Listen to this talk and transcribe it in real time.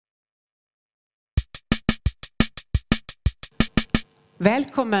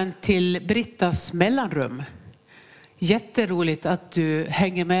Välkommen till Brittas mellanrum. Jätteroligt att du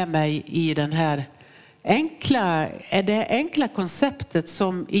hänger med mig i den här enkla konceptet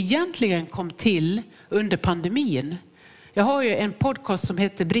som egentligen kom till under pandemin. Jag har ju en podcast som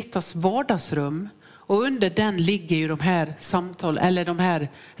heter Brittas vardagsrum och under den ligger ju de här samtal eller de här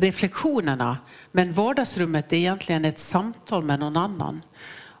reflektionerna. Men vardagsrummet är egentligen ett samtal med någon annan.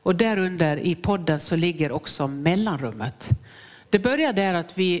 Och därunder i podden så ligger också mellanrummet. Det började där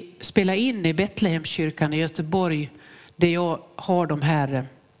att vi spelade in i Betlehemskyrkan i Göteborg där jag har de här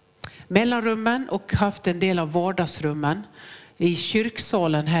mellanrummen och haft en del av vardagsrummen. I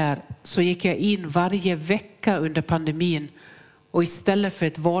kyrksalen här så gick jag in varje vecka under pandemin och istället för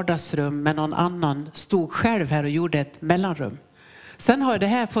ett vardagsrum med någon annan stod själv här och gjorde ett mellanrum. Sen har det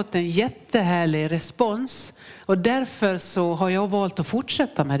här fått en jättehärlig respons och därför så har jag valt att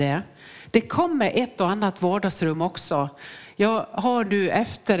fortsätta med det. Det kommer ett och annat vardagsrum också. Jag har nu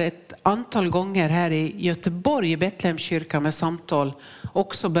efter ett antal gånger här i Göteborg i Betlehemskyrkan med samtal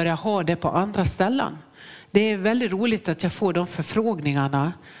också börjat ha det på andra ställen. Det är väldigt roligt att jag får de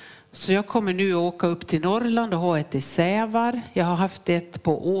förfrågningarna. Så jag kommer nu att åka upp till Norrland och ha ett i Sävar. Jag har haft ett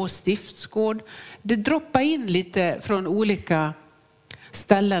på Ås stiftsgård. Det droppar in lite från olika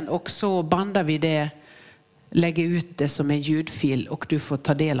ställen och så bandar vi det. Lägger ut det som en ljudfil och du får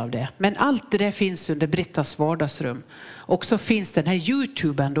ta del av det. Men allt det där finns under Brittas vardagsrum. Och så finns den här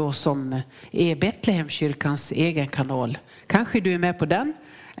YouTuben då som är Betlehemskyrkans egen kanal. Kanske du är med på den.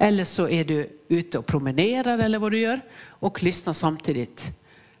 Eller så är du ute och promenerar eller vad du gör. Och lyssnar samtidigt.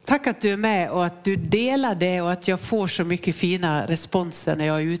 Tack att du är med och att du delar det och att jag får så mycket fina responser när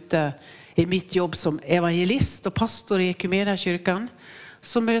jag är ute i mitt jobb som evangelist och pastor i Equmeniakyrkan.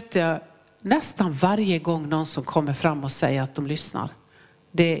 Så möter jag nästan varje gång någon som kommer fram och säger att de lyssnar.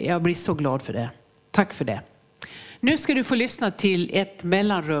 Jag blir så glad för det. Tack för det. Nu ska du få lyssna till ett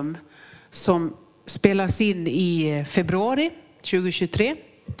mellanrum som spelas in i februari 2023.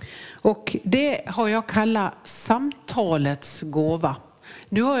 Och det har jag kallat samtalets gåva.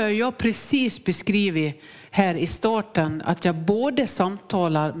 Nu har jag precis beskrivit här i starten att jag både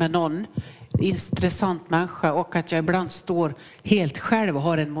samtalar med någon intressant människa och att jag ibland står helt själv och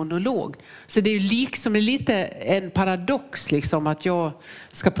har en monolog. Så det är ju liksom lite en paradox liksom att jag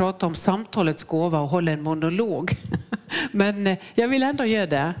ska prata om samtalets gåva och hålla en monolog. Men jag vill ändå göra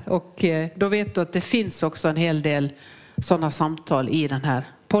det och då vet du att det finns också en hel del sådana samtal i den här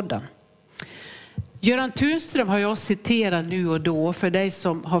podden. Göran Tunström har jag citerat nu och då för dig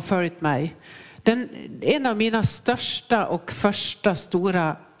som har följt mig. En av mina största och första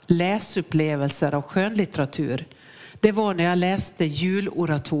stora läsupplevelser av skönlitteratur, det var när jag läste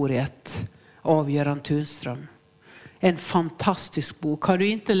Juloratoriet av Göran Tunström. En fantastisk bok. Har du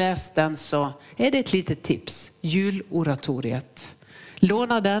inte läst den så är det ett litet tips. Juloratoriet.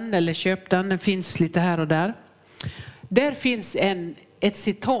 Låna den eller köp den. Den finns lite här och där. Där finns ett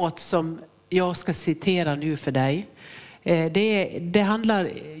citat som jag ska citera nu för dig.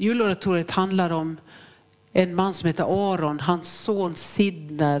 Juloratoriet handlar om en man som heter Aron, hans son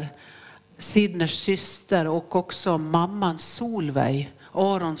Sidners syster och också mamman Solveig,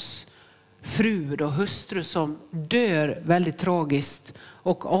 Arons fru och hustru som dör väldigt tragiskt.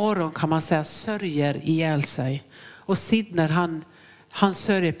 Och Aron kan man säga sörjer ihjäl sig. Och Sidner han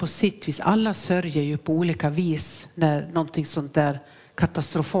sörjer på sitt vis. Alla sörjer ju på olika vis när någonting sånt där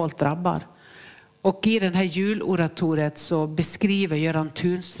katastrofalt drabbar. Och i den här juloratoriet så beskriver Göran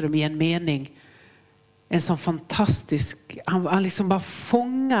Tunström i en mening en sån fantastisk, han liksom bara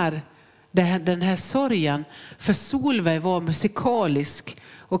fångar den här sorgen. För Solveig var musikalisk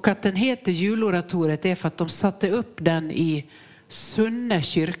och att den heter juloratoriet är för att de satte upp den i Sunne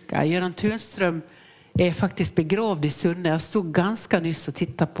kyrka. Göran Tunström är faktiskt begravd i Sunne. Jag stod ganska nyss och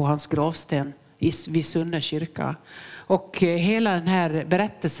tittade på hans gravsten vid Sunne kyrka. Och hela den här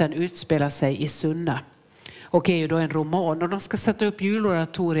berättelsen utspelar sig i Sunne. Och är ju då en roman. Och de ska sätta upp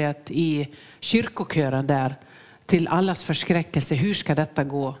juloratoriet i kyrkokören där. Till allas förskräckelse. Hur ska detta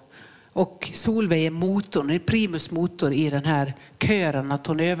gå? Och Solveig är motorn, en primus motor i den här kören. Att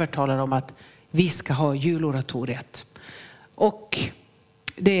hon övertalar om att vi ska ha juloratoriet. Och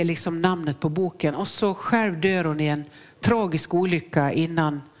det är liksom namnet på boken. Och så själv dör hon i en tragisk olycka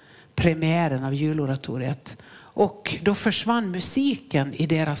innan premiären av juloratoriet. Och då försvann musiken i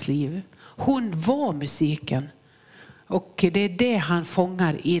deras liv. Hon var musiken. Och det är det han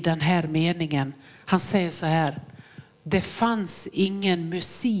fångar i den här meningen. Han säger så här. Det fanns ingen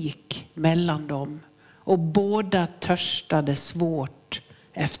musik mellan dem. Och båda törstade svårt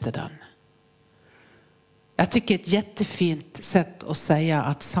efter den. Jag tycker ett jättefint sätt att säga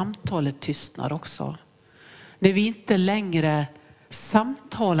att samtalet tystnar också. När vi inte längre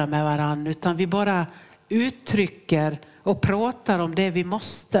samtala med varandra, utan vi bara uttrycker och pratar om det vi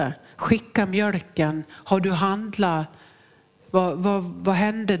måste. Skicka mjölken, har du handlat, vad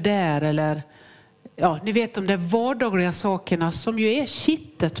hände där? Eller ja, ni vet de där vardagliga sakerna som ju är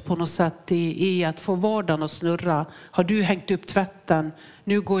kittet på något sätt i att få vardagen att snurra. Har du hängt upp tvätten?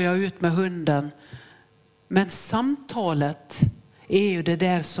 Nu går jag ut med hunden. Men samtalet är ju det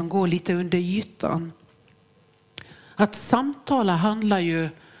där som går lite under ytan. Att samtala handlar ju,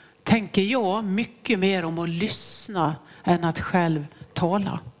 tänker jag, mycket mer om att lyssna än att själv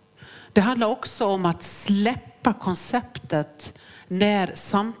tala. Det handlar också om att släppa konceptet när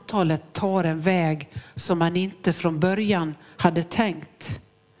samtalet tar en väg som man inte från början hade tänkt.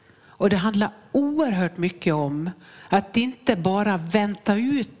 Och det handlar oerhört mycket om att inte bara vänta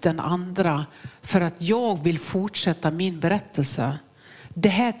ut den andra för att jag vill fortsätta min berättelse. Det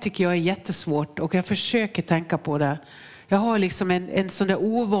här tycker jag är jättesvårt och jag försöker tänka på det. Jag har liksom en sån där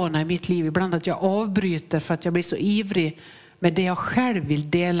ovana i mitt liv ibland att jag avbryter för att jag blir så ivrig med det jag själv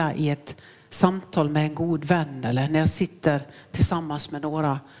vill dela i ett samtal med en god vän eller när jag sitter tillsammans med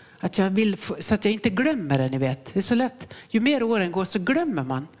några. Att jag vill, så att jag inte glömmer det, ni vet. Det är så lätt, ju mer åren går så glömmer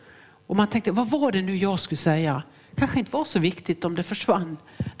man. Och man tänkte, vad var det nu jag skulle säga? Kanske inte var så viktigt om det försvann.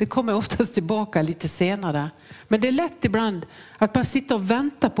 Det kommer oftast tillbaka lite senare. Men det är lätt ibland att bara sitta och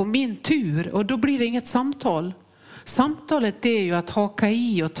vänta på min tur och då blir det inget samtal. Samtalet är ju att haka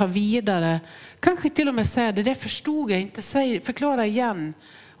i och ta vidare. Kanske till och med säga, det där förstod jag inte, förklara igen.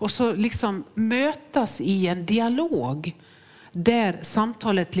 Och så liksom mötas i en dialog där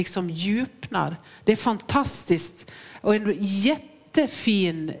samtalet liksom djupnar. Det är fantastiskt och en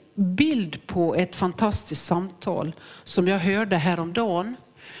jättefin bild på ett fantastiskt samtal som jag hörde häromdagen.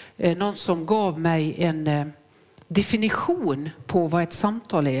 Någon som gav mig en definition på vad ett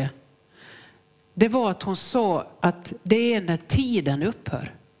samtal är. Det var att hon sa att det är när tiden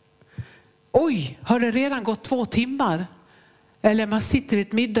upphör. Oj, har det redan gått 2 timmar? Eller man sitter vid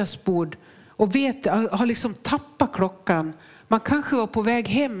ett middagsbord och har liksom tappat klockan. Man kanske var på väg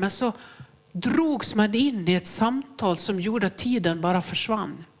hem men så drogs man in i ett samtal som gjorde att tiden bara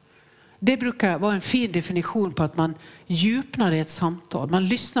försvann. Det brukar vara en fin definition på att man djupnar i ett samtal. Man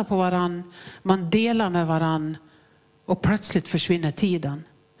lyssnar på varann, man delar med varann och plötsligt försvinner tiden.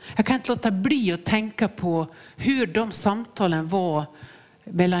 Jag kan inte låta bli att tänka på hur de samtalen var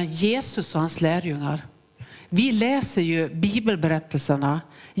mellan Jesus och hans lärjungar. Vi läser ju bibelberättelserna.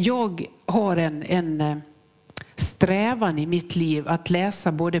 Jag har en strävan i mitt liv att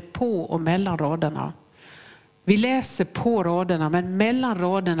läsa både på och mellan raderna. Vi läser på raderna men mellan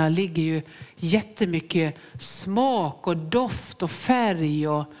raderna ligger ju jättemycket smak och doft och färg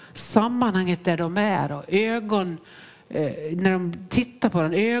och sammanhanget där de är och ögon. När de tittar på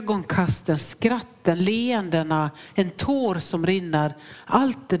den, ögonkasten, skratten, leendena, en tår som rinner.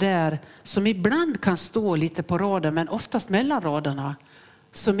 Allt det där som ibland kan stå lite på raden men oftast mellan raderna.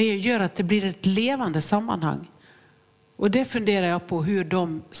 Som gör att det blir ett levande sammanhang. Och det funderar jag på hur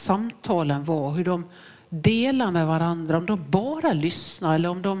de samtalen var. Hur de delar med varandra. Om de bara lyssnar eller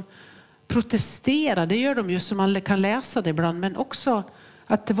om de protesterar. Det gör de ju som man kan läsa det ibland. Men också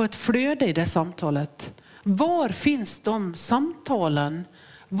att det var ett flöde i det samtalet. Var finns de samtalen?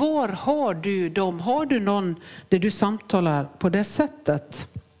 Var har du dem? Har du någon där du samtalar på det sättet?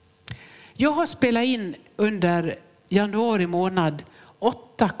 Jag har spelat in under januari månad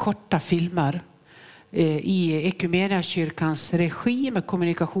 8 korta filmer i Ekumeniakyrkans regi med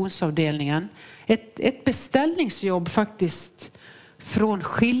kommunikationsavdelningen. Ett beställningsjobb faktiskt från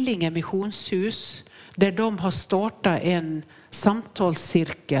Skillinge missionshus där de har startat en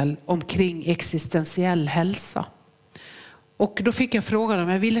samtalscirkel omkring existentiell hälsa. Och då fick jag frågan om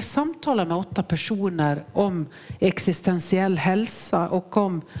jag ville samtala med 8 personer om existentiell hälsa och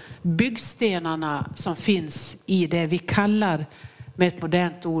om byggstenarna som finns i det vi kallar med ett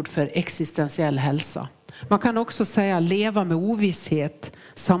modernt ord för existentiell hälsa. Man kan också säga leva med ovisshet,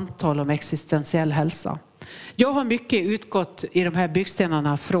 samtal om existentiell hälsa. Jag har mycket utgått i de här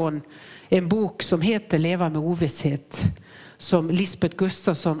byggstenarna från en bok som heter Leva med ovisshet som Lisbeth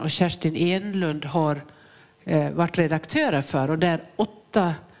Gustafsson och Kerstin Enlund har varit redaktörer för och där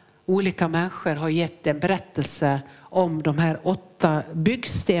 8 olika människor har gett en berättelse om de här 8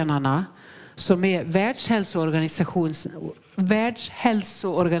 byggstenarna som är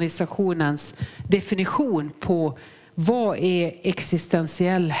Världshälsoorganisationens definition på vad är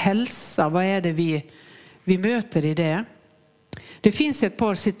existentiell hälsa, vad är det vi möter i det. Det finns ett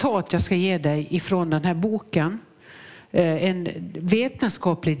par citat jag ska ge dig ifrån den här boken. En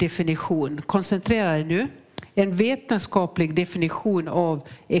vetenskaplig definition, koncentrera dig nu. En vetenskaplig definition av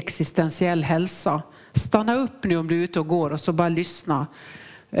existentiell hälsa stanna upp nu om du är ute och går och så bara lyssna.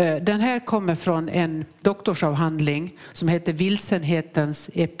 Den här kommer från en doktorsavhandling som heter Vilsenhetens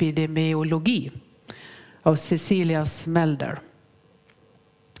epidemiologi av Cecilia Smelder.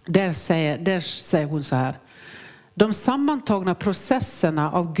 Där säger hon så här: de sammantagna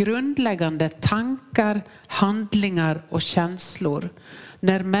processerna av grundläggande tankar, handlingar och känslor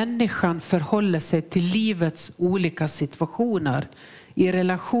när människan förhåller sig till livets olika situationer i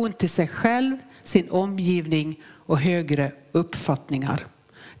relation till sig själv, sin omgivning och högre uppfattningar.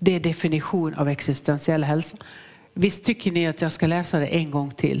 Det är definition av existentiell hälsa. Visst tycker ni att jag ska läsa det en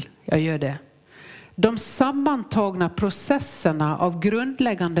gång till? Jag gör det. De sammantagna processerna av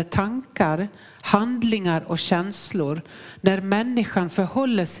grundläggande tankar, handlingar och känslor när människan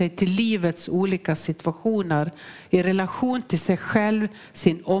förhåller sig till livets olika situationer i relation till sig själv,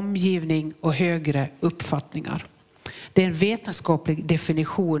 sin omgivning och högre uppfattningar. Det är en vetenskaplig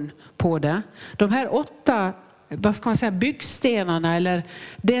definition på det. De här 8, vad ska man säga, byggstenarna, eller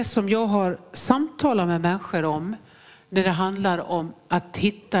det som jag har samtalat med människor om när det handlar om att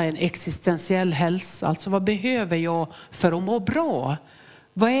hitta en existentiell hälsa. Alltså vad behöver jag för att må bra?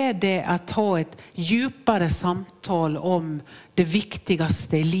 Vad är det att ha ett djupare samtal om det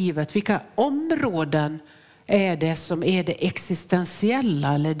viktigaste i livet? Vilka områden är det som är det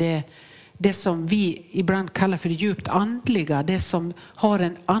existentiella, eller det som vi ibland kallar för det djupt andliga, det som har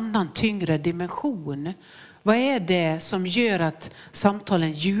en annan tyngre dimension? Vad är det som gör att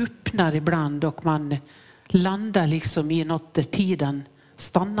samtalen djupnar ibland och man landar liksom i något där tiden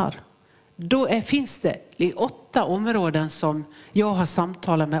stannar? Då finns det 8 områden som jag har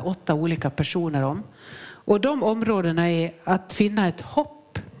samtalat med 8 olika personer om. Och de områdena är att finna ett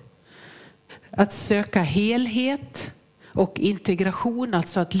hopp, att söka helhet och integration,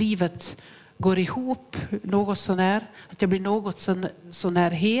 alltså att livet går ihop något sånär, att jag blir något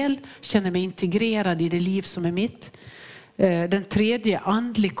sånär hel, känner mig integrerad i det liv som är mitt. Den tredje,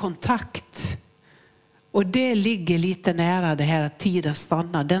 andlig kontakt. Och det ligger lite nära det här att tiden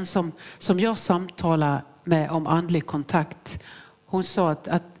stannar. Den som jag samtalar med om andlig kontakt, hon sa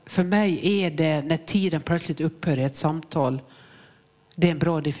att för mig är det när tiden plötsligt upphör i ett samtal, det är en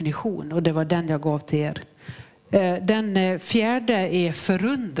bra definition, och det var den jag gav till er. Den fjärde är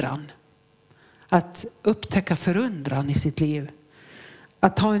förundran. Att upptäcka förundran i sitt liv.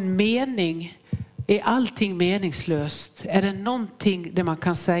 Att ha en mening. Är allting meningslöst? Är det någonting där man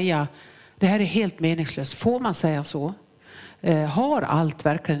kan säga det här är helt meningslöst? Får man säga så? Har allt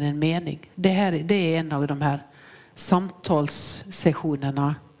verkligen en mening? Det är en av de här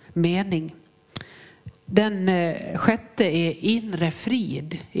samtalssessionerna. Mening. Den sjätte är inre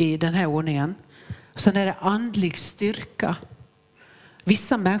frid i den här ordningen. Sen är det andlig styrka.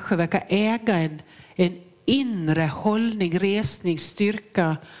 Vissa människor verkar äga en inre hållning, resning,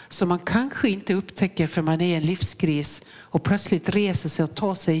 styrka som man kanske inte upptäcker för man är i en livskris och plötsligt reser sig och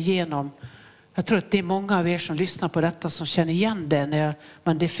tar sig igenom. Jag tror att det är många av er som lyssnar på detta som känner igen det när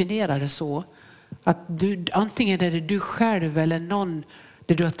man definierar det så. Att antingen är det du själv eller någon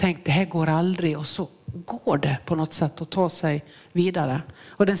där du har tänkt det här går aldrig, och så går det på något sätt att ta sig vidare.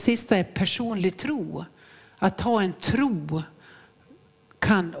 Och den sista är personlig tro. Att ha en tro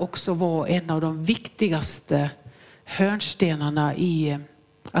kan också vara en av de viktigaste hörnstenarna i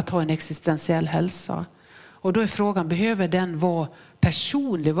att ha en existentiell hälsa. Och då är frågan, behöver den vara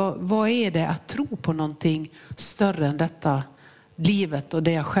personlig? Vad är det att tro på någonting större än detta livet och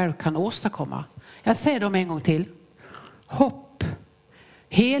det jag själv kan åstadkomma? Jag säger dem en gång till. Hopp,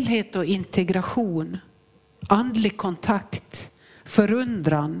 helhet och integration, andlig kontakt,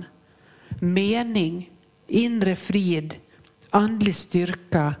 förundran, mening, inre frid, andlig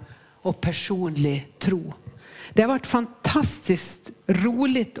styrka och personlig tro. Det har varit fantastiskt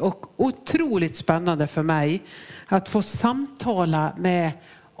roligt och otroligt spännande för mig att få samtala med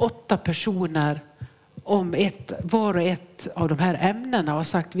 8 personer om var och ett av de här ämnena och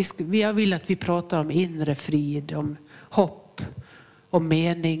sagt jag vill att vi pratar om inre frid, om hopp, om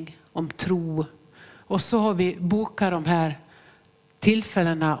mening, om tro. Och så har vi bokat de här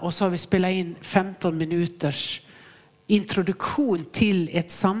tillfällena och så har vi spelat in 15 minuters introduktion till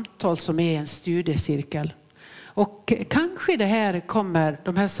ett samtal som är en studiecirkel. Och kanske de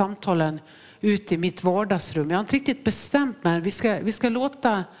här samtalen ut i mitt vardagsrum. Jag har inte riktigt bestämt mig. Vi ska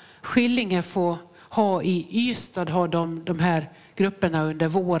låta Skillinge få ha i Ystad de här grupperna under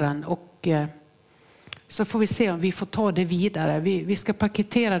våren, och så får vi se om vi får ta det vidare. Vi ska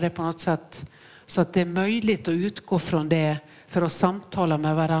paketera det på något sätt så att det är möjligt att utgå från det för att samtala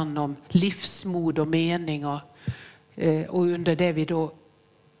med varandra om livsmod och mening och under det vi då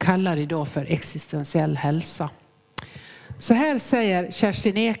kallar idag för existentiell hälsa. Så här säger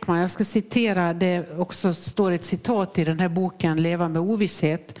Kerstin Ekman, jag ska citera, det också står ett citat i den här boken Leva med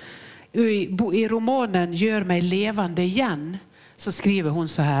ovisshet. I romanen Gör mig levande igen så skriver hon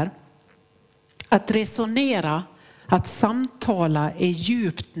så här: att resonera, att samtala är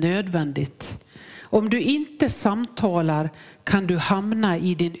djupt nödvändigt. Om du inte samtalar kan du hamna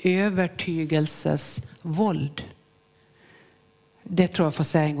i din övertygelses våld. Det tror jag får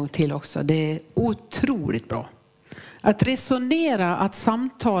säga en gång till också. Det är otroligt bra. Att resonera, att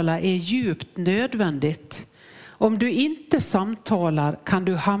samtala är djupt nödvändigt. Om du inte samtalar kan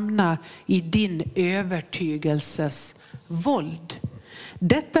du hamna i din övertygelses våld.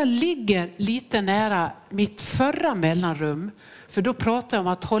 Detta ligger lite nära mitt förra mellanrum. För då pratar jag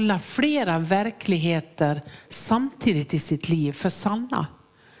om att hålla flera verkligheter samtidigt i sitt liv för sanna.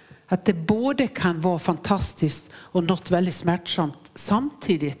 Att det både kan vara fantastiskt och något väldigt smärtsamt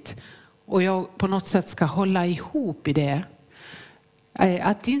samtidigt. Och jag på något sätt ska hålla ihop i det.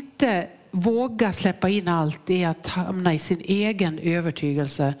 Att inte våga släppa in allt är att hamna i sin egen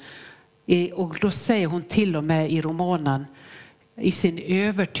övertygelse. Och då säger hon till och med i romanen i sin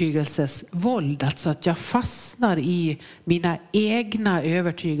övertygelses våld. Alltså att jag fastnar i mina egna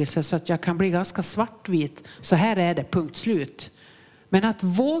övertygelser så att jag kan bli ganska svartvit. Så här är det, punkt slut. Men att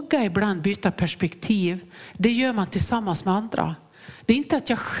våga ibland byta perspektiv, det gör man tillsammans med andra. Det är inte att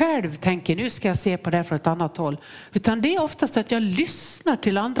jag själv tänker nu ska jag se på det från ett annat håll. Utan det är oftast att jag lyssnar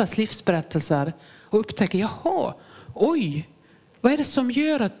till andras livsberättelser och upptäcker, jaha, oj, vad är det som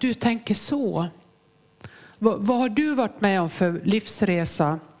gör att du tänker så? Vad har du varit med om för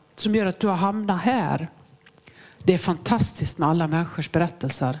livsresa som gör att du har hamnat här? Det är fantastiskt med alla människors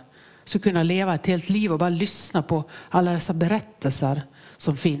berättelser. Så kunna leva ett helt liv och bara lyssna på alla dessa berättelser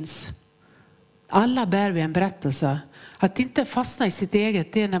som finns. Alla bär vi en berättelse. Att inte fastna i sitt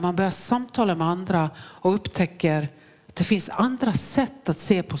eget, det är när man börjar samtala med andra och upptäcker att det finns andra sätt att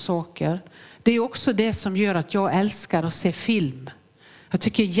se på saker. Det är också det som gör att jag älskar att se film. Jag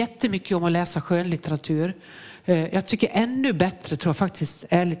tycker jättemycket om att läsa skönlitteratur. Jag tycker ännu bättre, tror jag faktiskt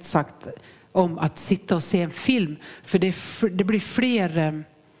ärligt sagt, om att sitta och se en film. För det blir fler,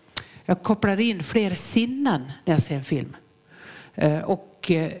 jag kopplar in fler sinnen när jag ser en film.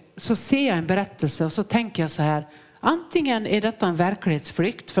 Och så ser jag en berättelse och så tänker jag så här: antingen är detta en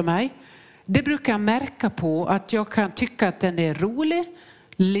verklighetsflykt för mig. Det brukar jag märka på att jag kan tycka att den är rolig,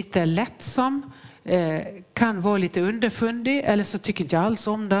 lite lättsam, kan vara lite underfundig, eller så tycker inte jag alls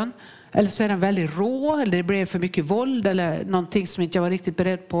om den. Eller så är den väldigt rå, eller det blev för mycket våld eller någonting som inte jag var riktigt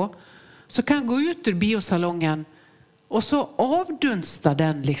beredd på. Så kan jag gå ut ur biosalongen och så avdunstar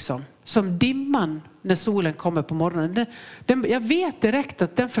den liksom. Som dimman när solen kommer på morgonen. Jag vet direkt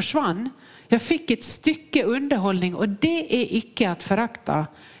att den försvann. Jag fick ett stycke underhållning och det är icke att förakta.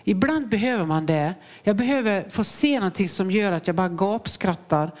 Ibland behöver man det. Jag behöver få se någonting som gör att jag bara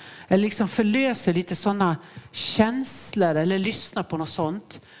gapskrattar. Eller liksom förlöser lite sådana känslor eller lyssna på något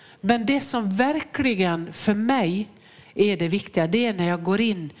sånt. Men det som verkligen för mig är det viktiga, det är när jag går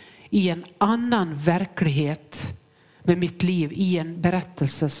in i en annan verklighet med mitt liv, i en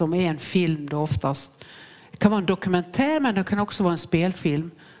berättelse som är en film då oftast. Det kan vara en dokumentär, men det kan också vara en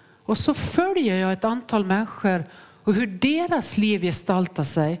spelfilm. Och så följer jag ett antal människor och hur deras liv gestaltar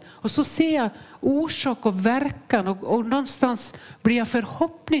sig. Och så ser jag orsak och verkan och någonstans blir jag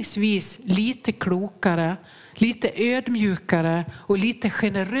förhoppningsvis lite klokare, lite ödmjukare och lite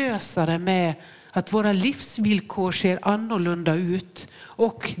generösare med att våra livsvillkor ser annorlunda ut.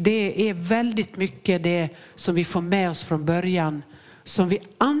 Och det är väldigt mycket det som vi får med oss från början. Som vi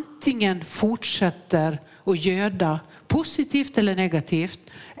antingen fortsätter att göda, positivt eller negativt.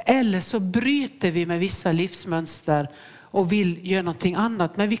 Eller så bryter vi med vissa livsmönster och vill göra någonting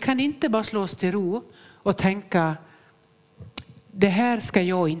annat. Men vi kan inte bara slå oss till ro och tänka: det här ska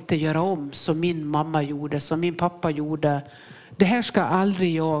jag inte göra om som min mamma gjorde, som min pappa gjorde. Det här ska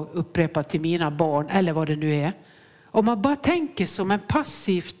aldrig jag upprepa till mina barn eller vad det nu är. Om man bara tänker så men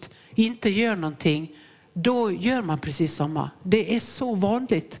passivt inte gör någonting, då gör man precis samma. Det är så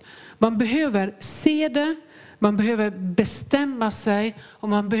vanligt. Man behöver se det, man behöver bestämma sig och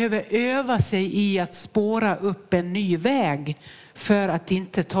man behöver öva sig i att spåra upp en ny väg för att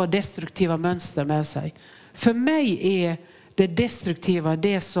inte ta destruktiva mönster med sig. För mig är det destruktiva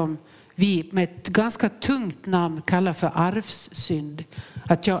det som vi med ett ganska tungt namn kallar för arvssynd.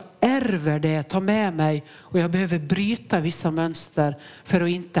 Att jag ärver det, tar med mig och jag behöver bryta vissa mönster för att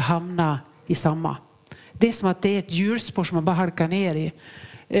inte hamna i samma. Det är som att det är ett hjulspår som man bara halkar ner i.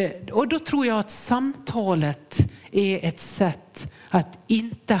 Och då tror jag att samtalet är ett sätt att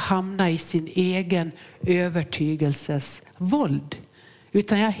inte hamna i sin egen övertygelses våld.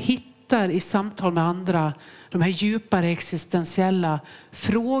 Utan jag hittar i samtal med andra de här djupare existentiella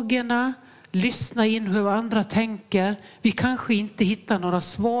frågorna. Lyssna in hur andra tänker. Vi kanske inte hittar några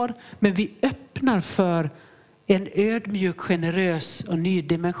svar, men vi öppnar för en ödmjuk, generös och ny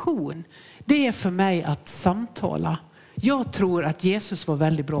dimension. Det är för mig att samtala. Jag tror att Jesus var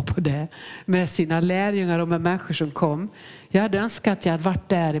väldigt bra på det med sina lärjungar och med människor som kom. Jag hade önskat att jag hade varit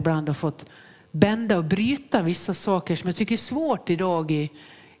där ibland och fått bända och bryta vissa saker som jag tycker är svårt idag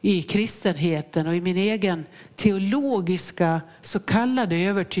i kristenheten och i min egen teologiska så kallade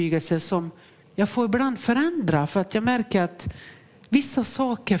övertygelse som jag får ibland förändra för att jag märker att vissa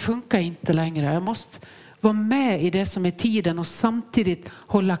saker funkar inte längre. Jag måste vara med i det som är tiden och samtidigt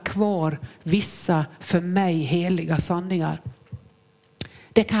hålla kvar vissa för mig heliga sanningar.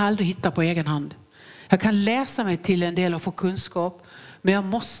 Det kan jag aldrig hitta på egen hand. Jag kan läsa mig till en del och få kunskap, men jag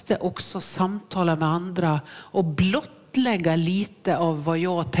måste också samtala med andra och blottlägga lite av vad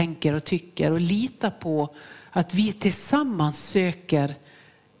jag tänker och tycker och lita på att vi tillsammans söker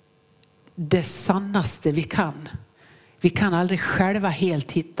det sannaste vi kan. Vi kan aldrig själva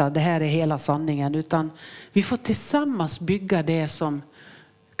helt hitta det här är hela sanningen, utan vi får tillsammans bygga det som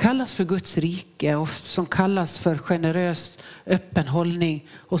kallas för Guds rike och som kallas för generös öppen hållning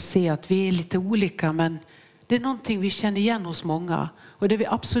och se att vi är lite olika, men det är någonting vi känner igen hos många. Och det vi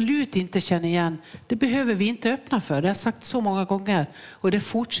absolut inte känner igen, det behöver vi inte öppna för. Det har jag sagt så många gånger och det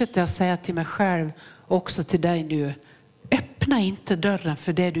fortsätter jag säga till mig själv och också till dig nu. Öppna inte dörren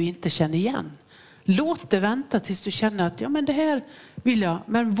för det du inte känner igen. Låt det vänta tills du känner att ja, men det här vill jag.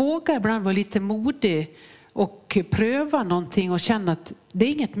 Men våga ibland vara lite modig och pröva någonting och känna att det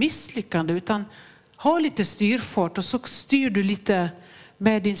är inget misslyckande utan ha lite styrfart och så styr du lite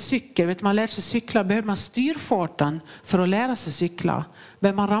med din cykel. Vet man lär sig cykla behöver man styrfarten för att lära sig cykla.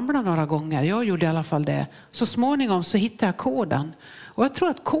 Men man ramlar några gånger. Jag gjorde i alla fall det. Så småningom så hittade jag koden. Och jag tror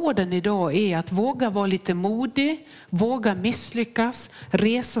att koden idag är att våga vara lite modig, våga misslyckas,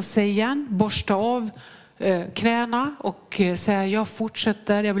 resa sig igen, borsta av knäna och säga jag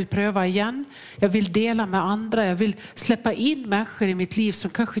fortsätter, jag vill pröva igen, jag vill dela med andra, jag vill släppa in människor i mitt liv som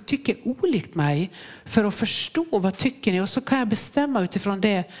kanske tycker olikt mig för att förstå vad tycker ni och så kan jag bestämma utifrån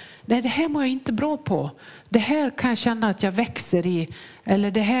det. Nej, det här mår jag inte bra på. Det här kan jag känna att jag växer i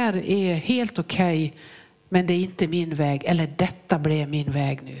eller det här är helt okej. Men det är inte min väg. Eller detta blev min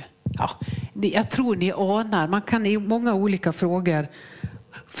väg nu. Ja, jag tror ni anar. Man kan i många olika frågor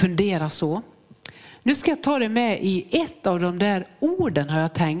fundera så. Nu ska jag ta det med i ett av de där orden har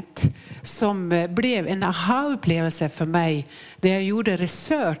jag tänkt. Som blev en aha-upplevelse för mig. När jag gjorde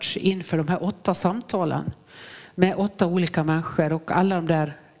research inför de här 8 samtalen. Med 8 olika människor. Och alla de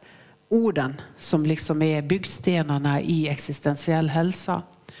där orden som liksom är byggstenarna i existentiell hälsa.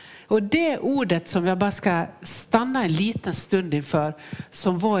 Och det ordet som jag bara ska stanna en liten stund inför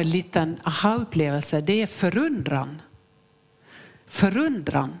som var en liten aha-upplevelse, det är förundran.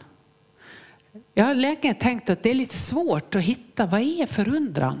 Förundran. Jag har länge tänkt att det är lite svårt att hitta vad är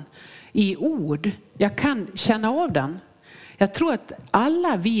förundran i ord. Jag kan känna av den. Jag tror att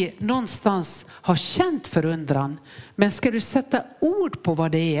alla vi någonstans har känt förundran. Men ska du sätta ord på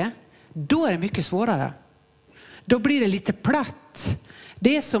vad det är, då är det mycket svårare. Då blir det lite platt.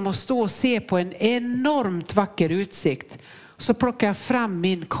 Det är som att stå och se på en enormt vacker utsikt. Så plockar jag fram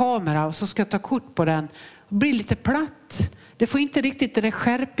min kamera och så ska jag ta kort på den. Det blir lite platt. Det får inte riktigt det där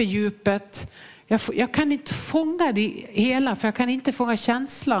skärpedjupet. Jag kan inte fånga det hela för jag kan inte fånga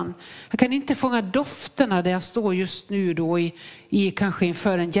känslan. Jag kan inte fånga dofterna där jag står just nu då i kanske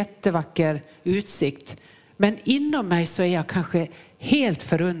inför en jättevacker utsikt. Men inom mig så är jag kanske helt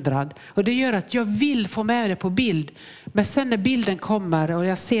förundrad. Och det gör att jag vill få med det på bild. Men sen när bilden kommer och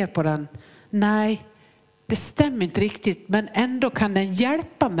jag ser på den. Nej, det stämmer inte riktigt. Men ändå kan den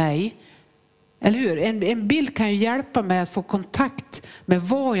hjälpa mig. Eller hur? En bild kan ju hjälpa mig att få kontakt med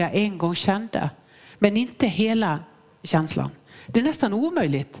vad jag en gång kände. Men inte hela känslan. Det är nästan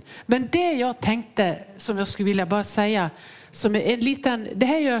omöjligt. Men det jag tänkte som jag skulle vilja bara säga. Som en liten, det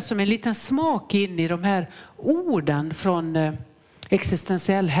här gör som en liten smak in i de här orden från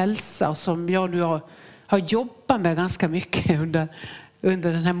existentiell hälsa. Och som jag nu har jobbat med ganska mycket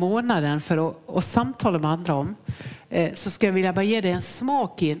under den här månaden för att samtala med andra om. Så ska jag vilja bara ge dig en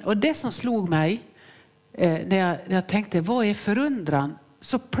smak in. Och det som slog mig när jag tänkte vad är förundran?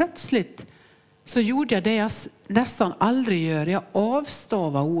 Så plötsligt så gjorde jag det jag nästan aldrig gör. Jag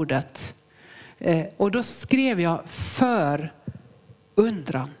avstavade ordet. Och då skrev jag förundran.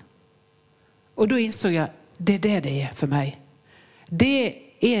 Och då insåg jag det är det är för mig. Det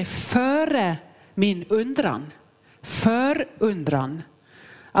är före min undran. Förundran.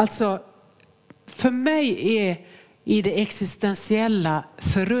 Alltså för mig är i det existentiella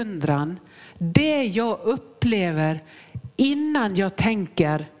förundran det jag upplever innan jag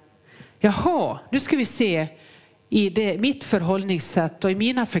tänker, jaha, nu ska vi se i mitt förhållningssätt och i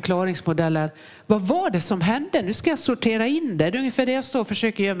mina förklaringsmodeller, vad var det som hände? Nu ska jag sortera in det. Det är ungefär det jag står och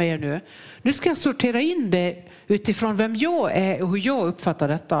försöker göra med er nu. Nu ska jag sortera in det utifrån vem jag är och hur jag uppfattar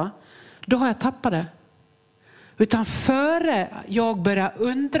detta. Då har jag tappat det. Utan före jag börjar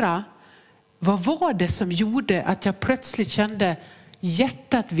undra, vad var det som gjorde att jag plötsligt kände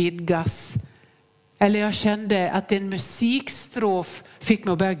hjärtat vidgas? Eller jag kände att en musikstrof fick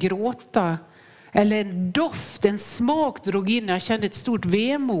mig att börja gråta. Eller en doft, en smak drog in och jag kände ett stort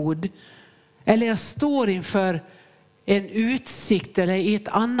vemod. Eller jag står inför en utsikt eller i ett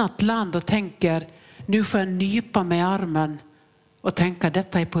annat land och tänker, nu får jag nypa mig i armen och tänka,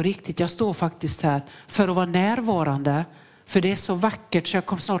 detta är på riktigt. Jag står faktiskt här för att vara närvarande. För det är så vackert så jag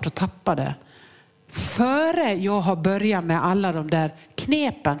kommer snart att tappa det. Före jag har börjat med alla de där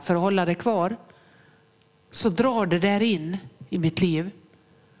knepen för att hålla det kvar, så drar det där in i mitt liv.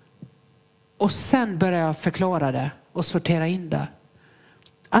 Och sen börjar jag förklara det och sortera in det.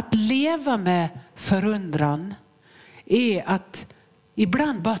 Att leva med förundran är att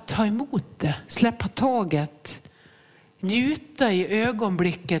ibland bara ta emot det, släppa taget, njuta i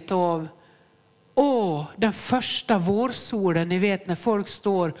ögonblicket av den första vårsolen. Ni vet när folk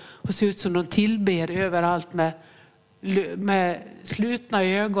står och ser ut som de tillber överallt med slutna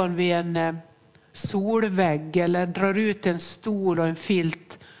ögon vid en solvägg eller drar ut en stol och en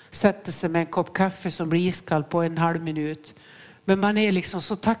filt, sätter sig med en kopp kaffe som blir iskall på en halv minut. Men man är liksom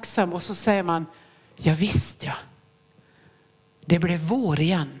så tacksam och så säger man, ja visst ja, det blev vår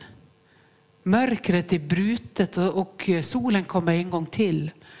igen. Mörkret är brutet och solen kommer en gång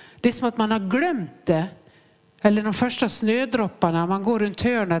till. Det är som att man har glömt det. Eller de första snödropparna, man går runt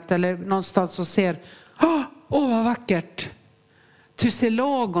hörnet eller någonstans och ser, vad vackert.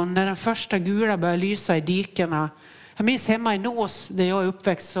 Tussilagon när den första gula börjar lysa i dikerna. Jag minns hemma i Nås där jag är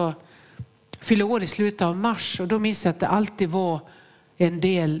uppväxt, så fyllde år i slutet av mars. Och då minns jag att det alltid var en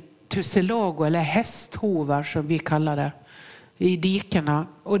del tussilago eller hästhovar som vi kallar det i dikerna.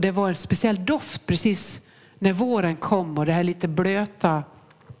 Och det var en speciell doft precis när våren kom och det här lite blöta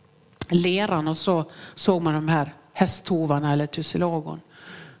leran, och så såg man de här hästhovarna eller tussilagon.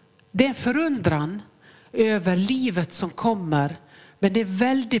 Det är en förundran över livet som kommer, men det är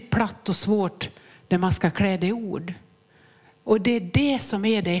väldigt platt och svårt när man ska klä det i ord. Och det är det som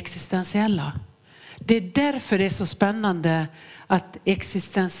är det existentiella. Det är därför det är så spännande att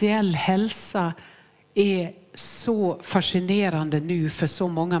existentiell hälsa är så fascinerande nu för så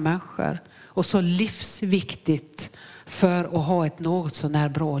många människor och så livsviktigt för att ha ett något så när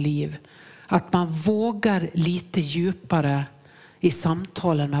bra liv. Att man vågar lite djupare i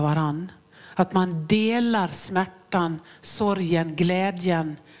samtalen med varann. Att man delar smärtan, sorgen,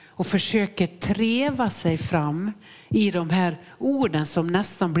 glädjen och försöker treva sig fram i de här orden som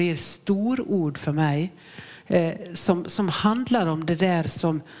nästan blir storord för mig. Som handlar om det där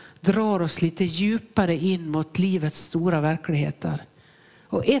som drar oss lite djupare in mot livets stora verkligheter.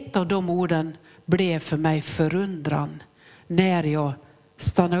 Och ett av de orden blev för mig förundran. När jag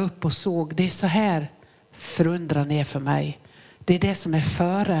stannade upp och såg, det är så här förundran är för mig. Det är det som är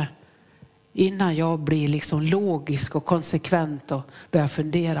före. Innan jag blir liksom logisk och konsekvent och börjar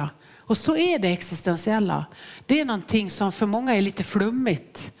fundera. Och så är det existentiella. Det är någonting som för många är lite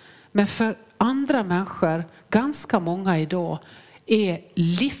flummigt. Men för andra människor, ganska många idag, är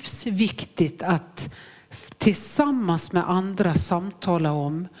livsviktigt att tillsammans med andra samtala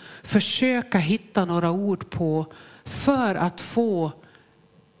om. Försöka hitta några ord på för att få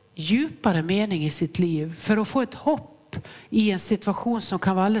djupare mening i sitt liv. För att få ett hopp i en situation som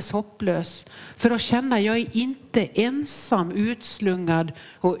kan vara alldeles hopplös. För att känna att jag är inte ensam, utslungad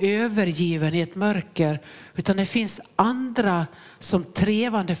och övergiven i ett mörker. Utan det finns andra som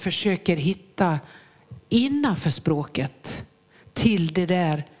trevande försöker hitta innanför språket till det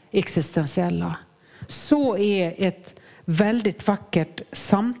där existentiella. Så är ett väldigt vackert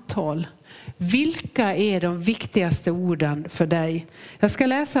samtal. Vilka är de viktigaste orden för dig? Jag ska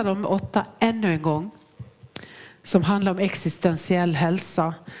läsa de 8 ännu en gång. Som handlar om existentiell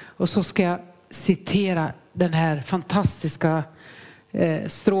hälsa. Och så ska jag citera den här fantastiska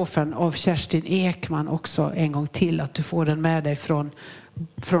strofen av Kerstin Ekman också en gång till. Att du får den med dig från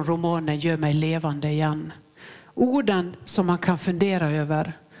romanen Gör mig levande igen. Orden som man kan fundera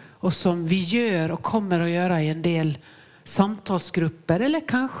över. Och som vi gör och kommer att göra i en del samtalsgrupper. Eller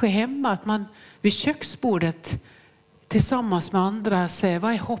kanske hemma. Att man vid köksbordet tillsammans med andra säger,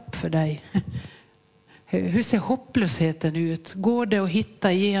 vad är hopp för dig? Hur ser hopplösheten ut? Går det att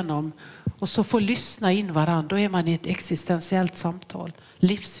hitta igenom? Och så får lyssna in varandra. Då är man i ett existentiellt samtal.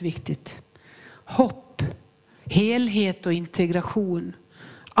 Livsviktigt. Hopp helhet och integration,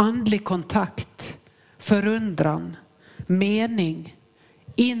 andlig kontakt, förundran, mening,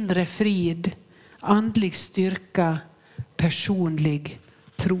 inre frid, andlig styrka, personlig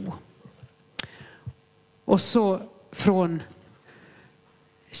tro. Och så från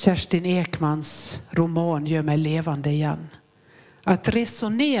Kerstin Ekmans roman Gör mig levande igen. Att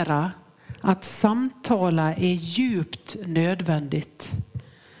resonera, att samtala är djupt nödvändigt.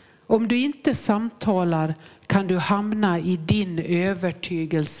 Om du inte samtalar kan du hamna i din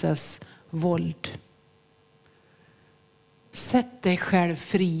övertygelses våld. Sätt dig själv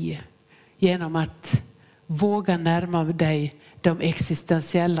fri genom att våga närma dig de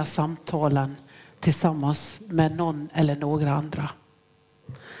existentiella samtalen tillsammans med någon eller några andra.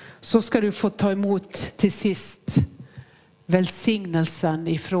 Så ska du få ta emot till sist välsignelsen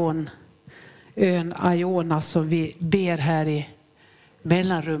ifrån ön Iona som vi ber här i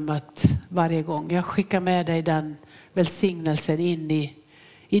mellanrummet varje gång. Jag skickar med dig den välsignelsen in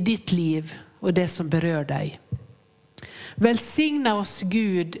i ditt liv och det som berör dig. Välsigna oss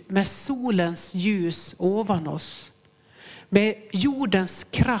Gud med solens ljus ovan oss, med jordens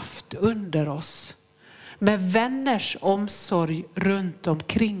kraft under oss, med vänners omsorg runt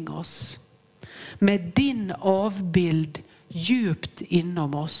omkring oss, med din avbild djupt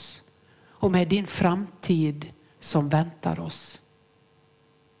inom oss och med din framtid som väntar oss.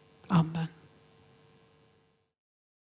 Amen.